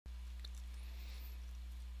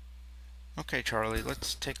Okay, Charlie,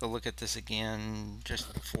 let's take a look at this again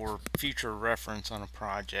just for future reference on a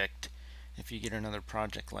project if you get another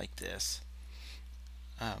project like this.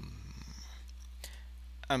 Um,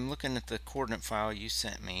 I'm looking at the coordinate file you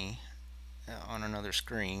sent me on another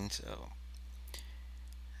screen, so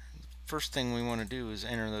first thing we want to do is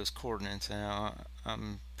enter those coordinates. Now,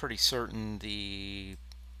 I'm pretty certain the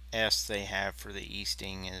S they have for the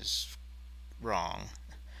easting is wrong,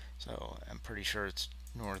 so I'm pretty sure it's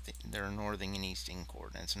they're northing and easting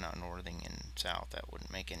coordinates, not northing and south. That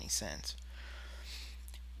wouldn't make any sense.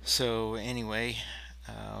 So anyway,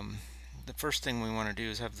 um, the first thing we want to do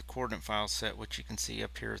is have the coordinate file set, which you can see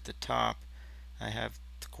up here at the top. I have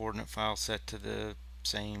the coordinate file set to the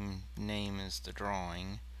same name as the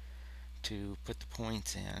drawing to put the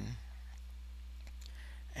points in.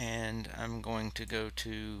 And I'm going to go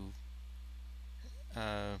to,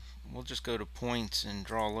 we'll just go to points and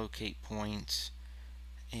draw locate points.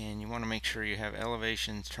 And you want to make sure you have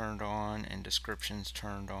elevations turned on and descriptions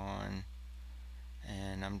turned on.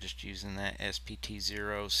 And I'm just using that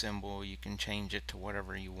SPT0 symbol. You can change it to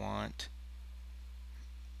whatever you want.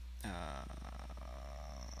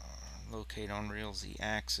 Locate on real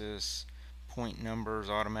z-axis. Point numbers,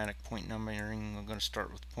 automatic point numbering. I'm going to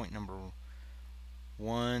start with point number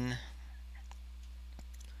 1.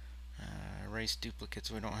 Erase duplicates.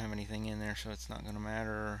 We don't have anything in there, so it's not going to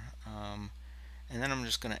matter. And then I'm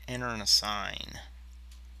just going to enter and assign,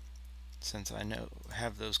 since I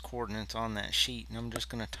have those coordinates on that sheet, and I'm just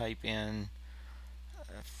going to type in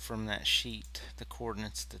from that sheet the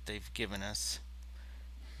coordinates that they've given us,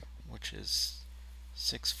 which is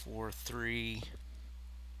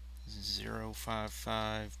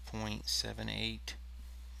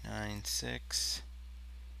 643.055.7896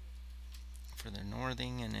 for the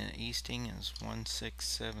northing, and then easting is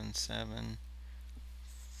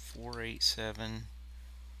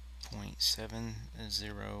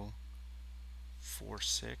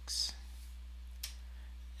 1677487.7046,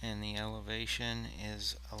 and the elevation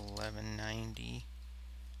is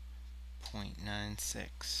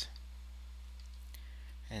 1190.96,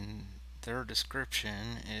 and their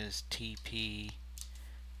description is TP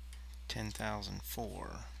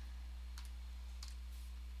 10004.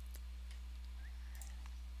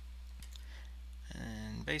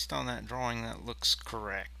 And based on that drawing, that looks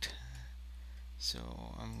correct.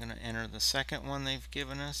 So I'm going to enter the second one they've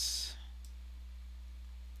given us,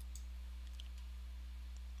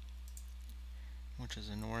 which is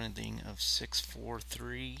a northing of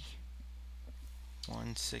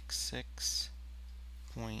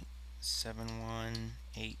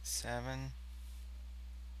 643.166.7187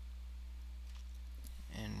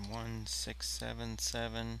 and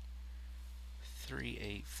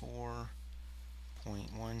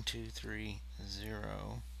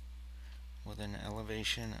 167.384.1230 with an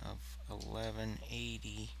elevation of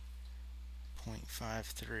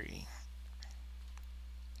 1180.53.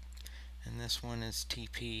 And this one is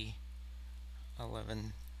TP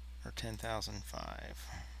 11 or 10,005.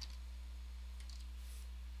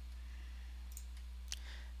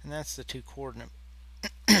 And that's the two coordinate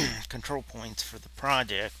control points for the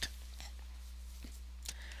project.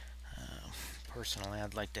 Personally,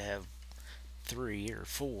 I'd like to have 3 or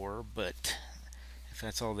 4, but if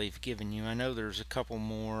that's all they've given you, I know there's a couple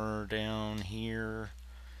more down here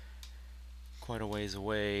quite a ways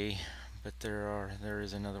away, but there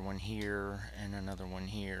is another one here and another one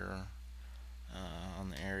here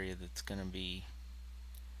on the area that's going to be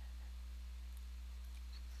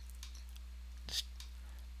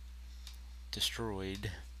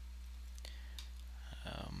destroyed.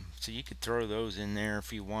 So you could throw those in there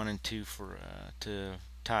if you wanted to for to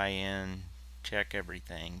tie in, check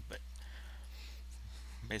everything, but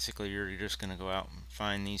basically you're just going to go out and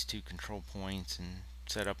find these two control points and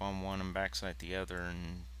set up on one and backside the other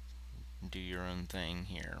and do your own thing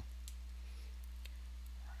here.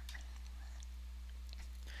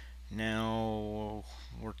 Now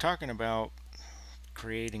we're talking about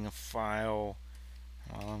creating a file.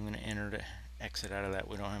 Well, I'm going to enter to exit out of that.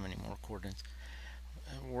 We don't have any more coordinates.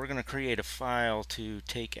 We're going to create a file to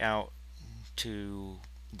take out to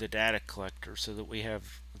the data collector so that we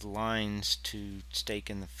have the lines to stake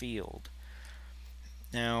in the field.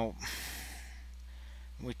 Now,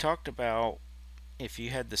 we talked about if you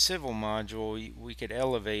had the civil module, we could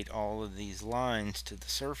elevate all of these lines to the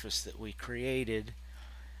surface that we created,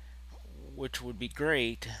 which would be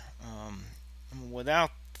great.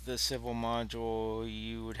 Without the civil module,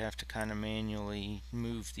 you would have to kind of manually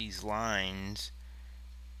move these lines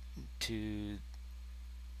to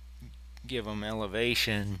give them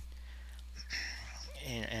elevation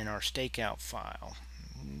in our stakeout file.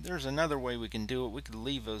 there's another way we can do it. We could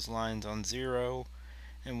leave those lines on 0,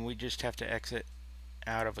 and we just have to exit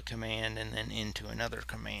out of a command and then into another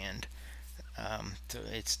command. So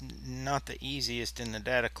it's not the easiest in the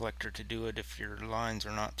data collector to do it if your lines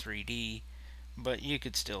are not 3D, but you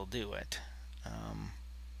could still do it.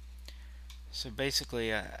 So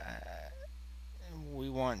basically, we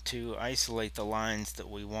want to isolate the lines that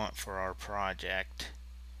we want for our project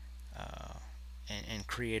and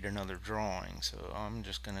create another drawing. So I'm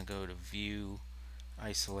just going to go to View,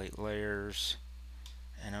 Isolate Layers,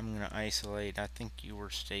 and I'm going to isolate, I think you were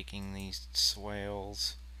staking these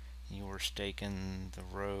swales, you were staking the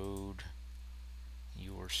road,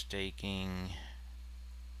 you were staking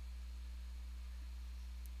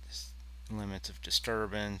limits of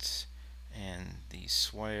disturbance, and these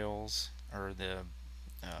swales, or the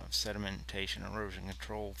sedimentation erosion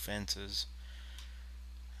control fences.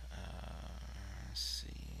 Let's see.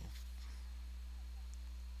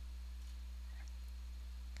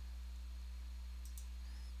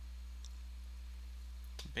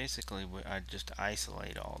 Basically, I just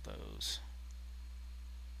isolate all those.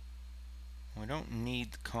 We don't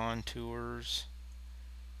need the contours.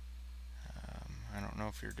 I don't know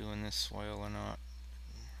if you're doing this swale or not.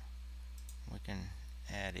 We can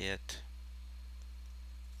add it.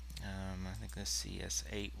 I think the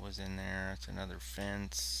CS8 was in there. It's another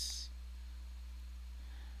fence.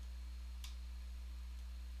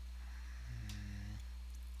 Hmm.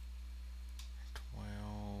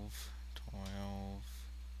 12.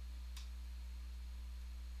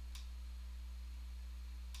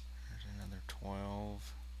 There's another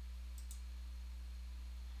 12.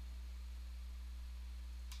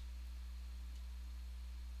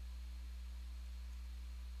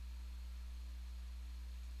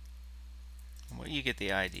 Well, you get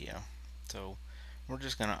the idea. So we're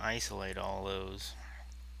just going to isolate all those,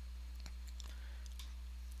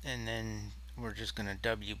 and then we're just going to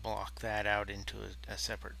W block that out into a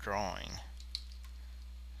separate drawing.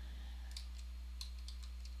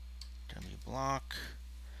 W block,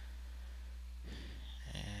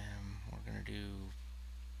 and we're going to do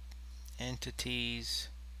entities.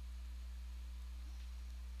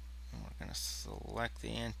 And we're going to select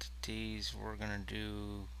the entities. We're going to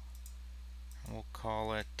do, we'll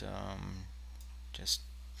call it just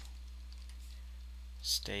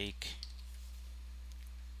stake,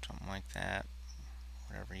 something like that,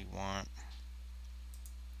 whatever you want.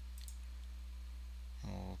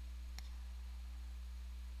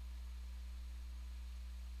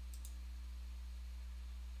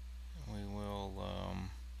 We will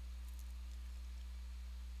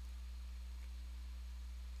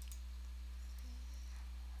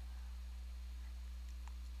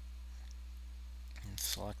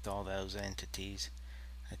select all those entities.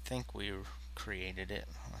 I think we created it.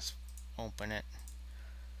 Let's open it.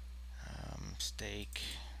 Stake.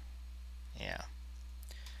 Yeah.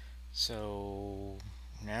 So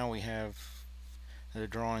now we have the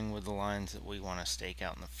drawing with the lines that we want to stake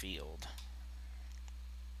out in the field.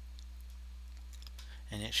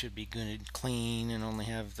 And it should be good and clean and only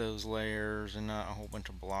have those layers and not a whole bunch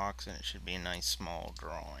of blocks, and it should be a nice small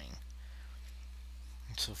drawing.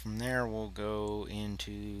 So from there we'll go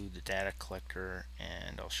into the data collector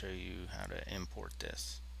and I'll show you how to import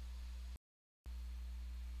this.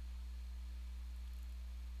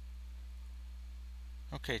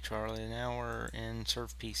 Okay, Charlie, now we're in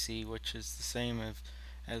ServPC, which is the same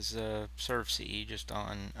as ServCE, just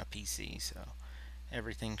on a PC, so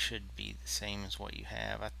everything should be the same as what you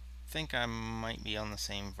have. I think I might be on the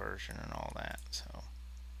same version and all that, so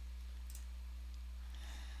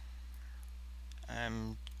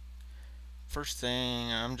first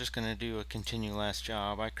thing, I'm just going to do a continue last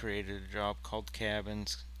job. I created a job called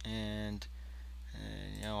cabins, and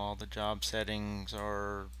you know, all the job settings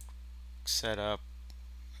are set up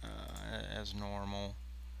as normal.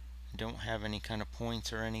 Don't have any kind of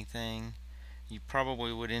points or anything. You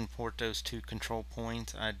probably would import those two control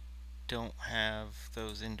points. I don't have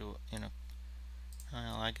those in a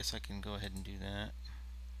well, I guess I can go ahead and do that.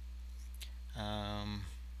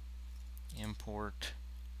 Import.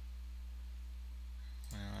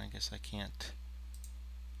 Well, I guess I can't.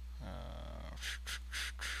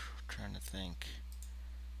 Trying to think.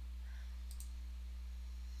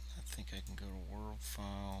 I think I can go to world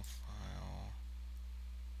file,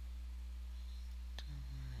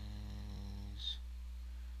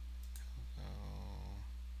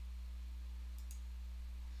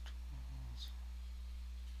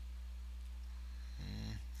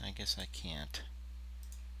 I guess I can't.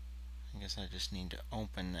 I guess I just need to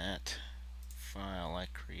open that file I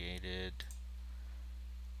created.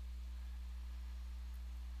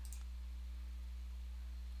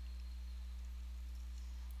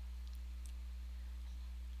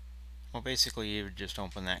 Well, basically you would just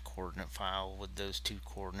open that coordinate file with those 2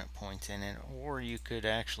 coordinate points in it, or you could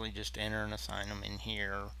actually just enter and assign them in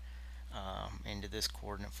here into this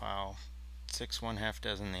coordinate file. 6 one, half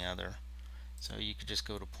dozen the other. So you could just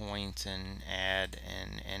go to points and add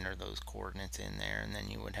and enter those coordinates in there, and then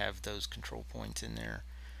you would have those control points in there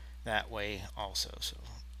that way also. So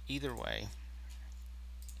either way.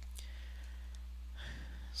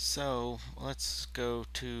 So let's go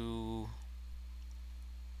to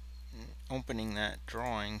opening that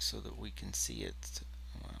drawing so that we can see it.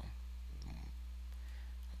 Well,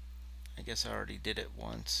 I guess I already did it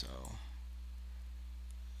once, so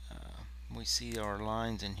we see our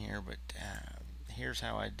lines in here, but here's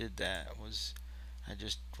how I did that. Was I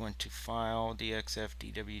just went to File, DXF,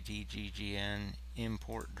 DWD, GGN,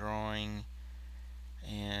 Import Drawing,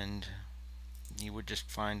 and you would just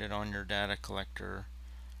find it on your data collector,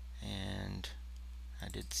 and I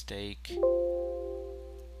did stake.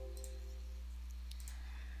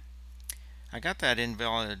 I got that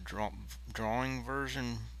invalid drawing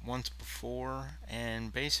version once before,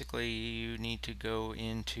 and basically you need to go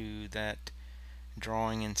into that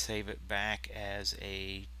drawing and save it back as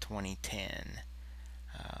a 2010.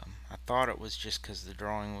 I thought it was just because the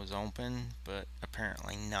drawing was open, but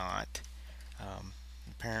apparently not.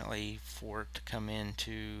 Apparently for it to come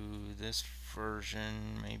into this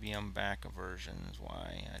version, maybe I'm back a version is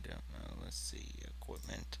why, I don't know. Let's see,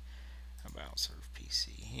 equipment, about serve PC.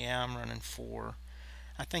 Yeah, I'm running 4.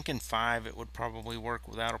 I think in 5 it would probably work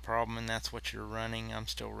without a problem, and that's what you're running. I'm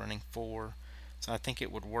still running 4. So I think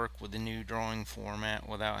it would work with the new drawing format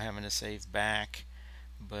without having to save back.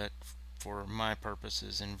 But for my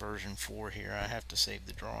purposes in version 4 here, I have to save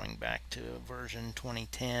the drawing back to version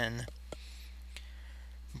 2010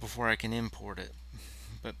 before I can import it.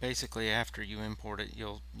 But basically after you import it,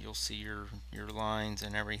 you'll see your lines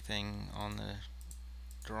and everything on the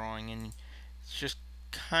drawing, and it's just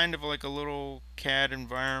kind of like a little CAD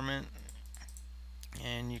environment,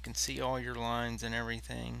 and you can see all your lines and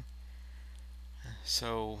everything.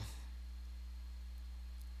 So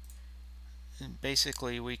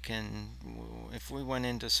basically we can, if we went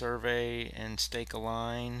into survey and stake a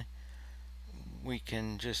line, we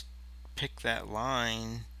can just pick that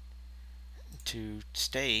line to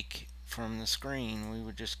stake from the screen. We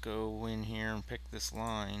would just go in here and pick this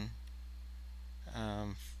line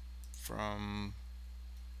from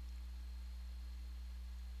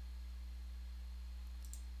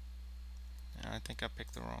I think I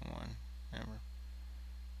picked the wrong one.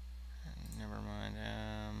 Never mind.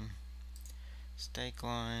 Stake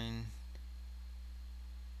line.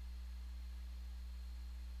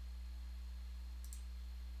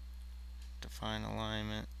 Define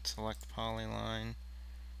alignment. Select polyline.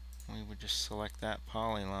 We would just select that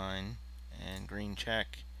polyline and green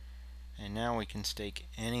check. And now we can stake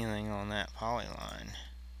anything on that polyline.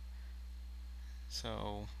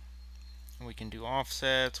 So we can do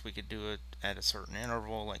offsets. We could do it at a certain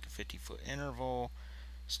interval, like a 50-foot interval,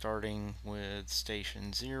 starting with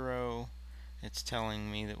station 0. It's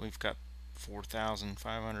telling me that we've got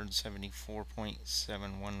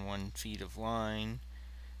 4,574.711 feet of line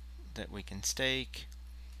that we can stake.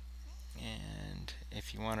 And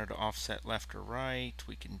if you wanted to offset left or right,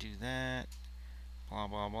 we can do that. Blah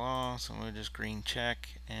blah blah. So we'll just green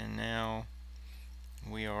check, and now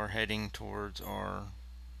we are heading towards our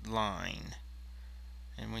line.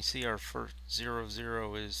 And we see our first 0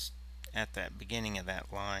 0 is at that beginning of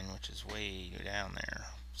that line, which is way down there.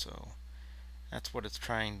 So that's what it's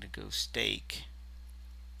trying to go stake.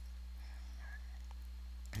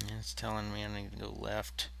 And it's telling me I need to go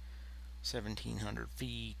left 1,700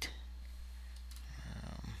 feet.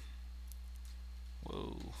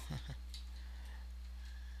 Whoa.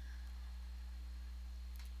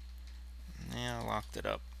 Yeah, I locked it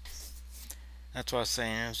up. That's what I was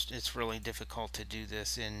saying. It's really difficult to do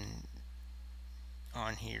this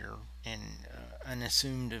on here in an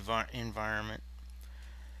assumed environment.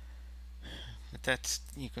 But that's,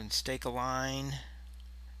 you can stake a line,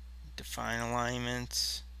 define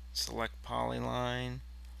alignments, select polyline.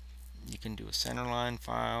 You can do a centerline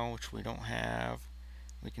file, which we don't have.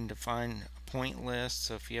 We can define a point list.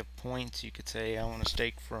 So if you have points, you could say I want to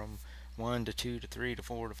stake from 1 to 2 to 3 to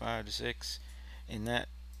 4 to 5 to 6. In that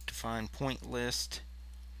define point list,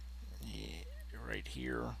 right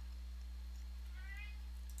here.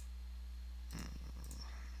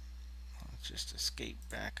 Let's just escape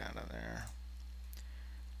back out of there.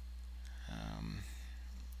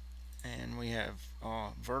 And we have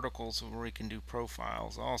verticals where we can do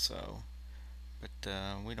profiles also, but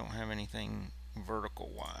we don't have anything vertical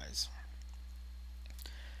wise.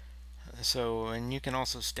 So, and you can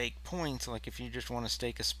also stake points, like if you just want to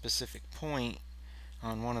stake a specific point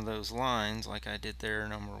on one of those lines, like I did there,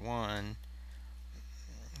 number 1,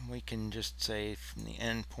 we can just say from the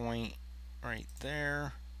end point right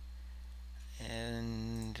there,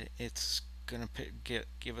 and it's going to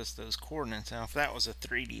give us those coordinates. Now, if that was a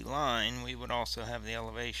 3D line, we would also have the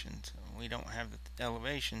elevations. We don't have the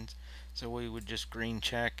elevations, so we would just green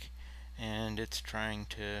check, and it's trying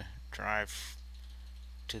to drive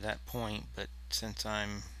to that point, but since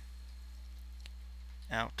I'm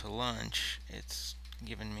out to lunch, it's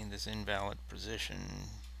giving me this invalid position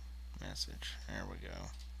message. There we go.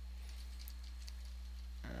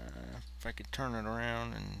 If I could turn it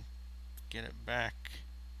around and get it back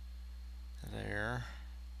there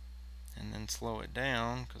and then slow it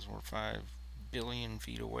down, because we're 5 billion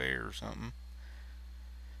feet away or something.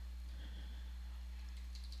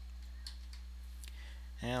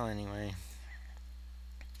 Well, anyway,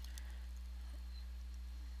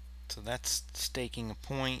 so that's staking a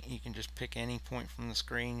point. You can just pick any point from the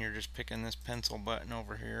screen. You're just picking this pencil button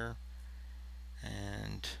over here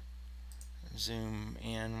and zoom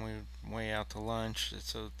in. We're way out to lunch,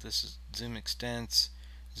 so this is zoom extents,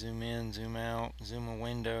 zoom in, zoom out, zoom a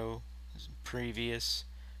window, previous,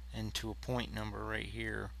 and to a point number right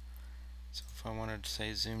here. So if I wanted to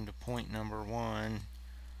say zoom to point number 1,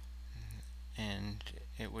 and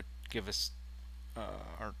it would give us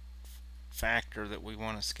our factor that we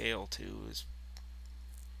want to scale to, is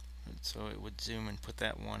so it would zoom and put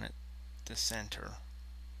that one at the center.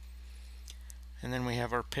 And then we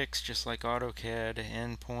have our picks just like AutoCAD: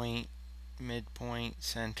 endpoint, midpoint,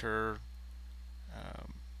 center,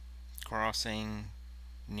 crossing,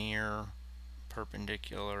 near,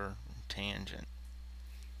 perpendicular, tangent.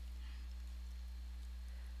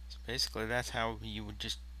 So basically that's how you would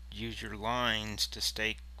just use your lines to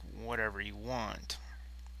stake whatever you want.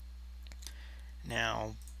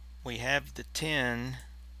 Now we have the 10,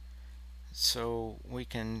 so we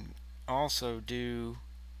can also do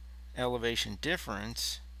elevation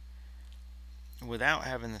difference without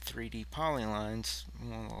having the 3D polylines.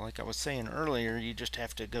 Well, like I was saying earlier, you just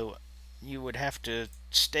have to go, you would have to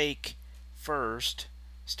stake first,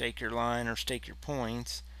 stake your line or stake your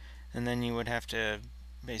points, and then you would have to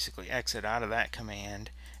basically exit out of that command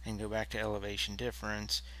and go back to elevation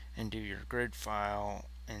difference and do your grid file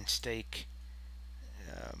and stake,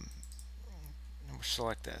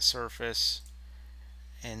 select that surface,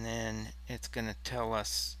 and then it's going to tell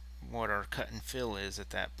us what our cut and fill is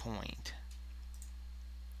at that point.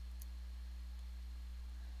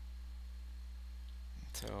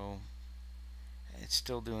 So it's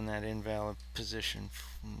still doing that invalid position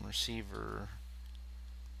from receiver.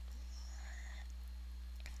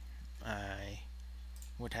 I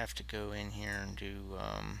would have to go in here and do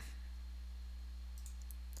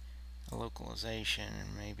a localization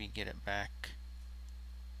and maybe get it back.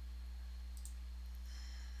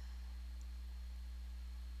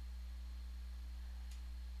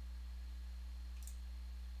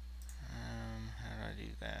 How do I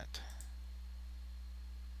do that?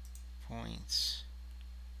 Points.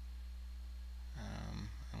 I'm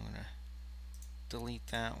going to delete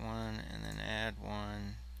that one and then add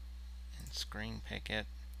one and screen pick it.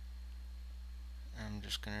 I'm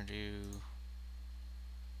just going to do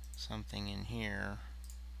something in here.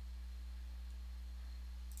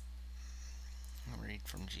 I'll read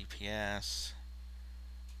from GPS.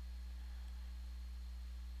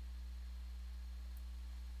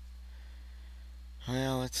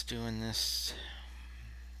 Well, it's doing this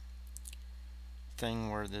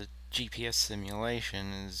thing where the GPS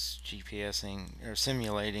simulation is GPSing or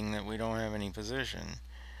simulating that we don't have any position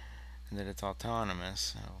and that it's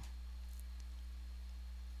autonomous. So,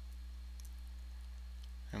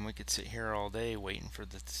 and we could sit here all day waiting for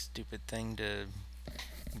the stupid thing to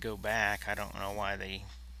go back. I don't know why they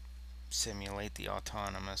simulate the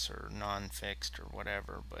autonomous or non-fixed or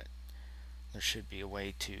whatever, but there should be a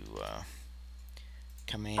way to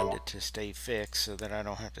command it to stay fixed so that I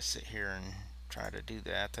don't have to sit here and try to do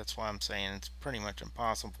that. That's why I'm saying it's pretty much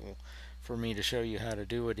impossible for me to show you how to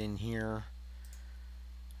do it in here.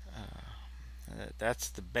 That's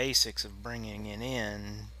the basics of bringing it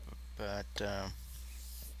in, but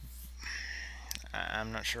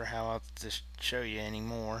I'm not sure how else to show you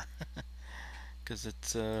anymore because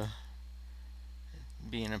it's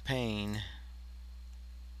being a pain.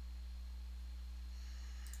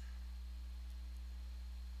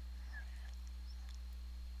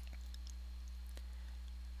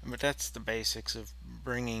 But that's the basics of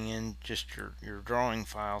bringing in just your drawing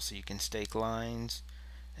file so you can stake lines,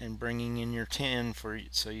 and bringing in your 10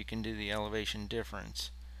 so you can do the elevation difference.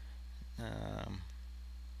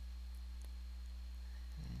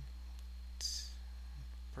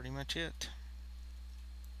 pretty much it.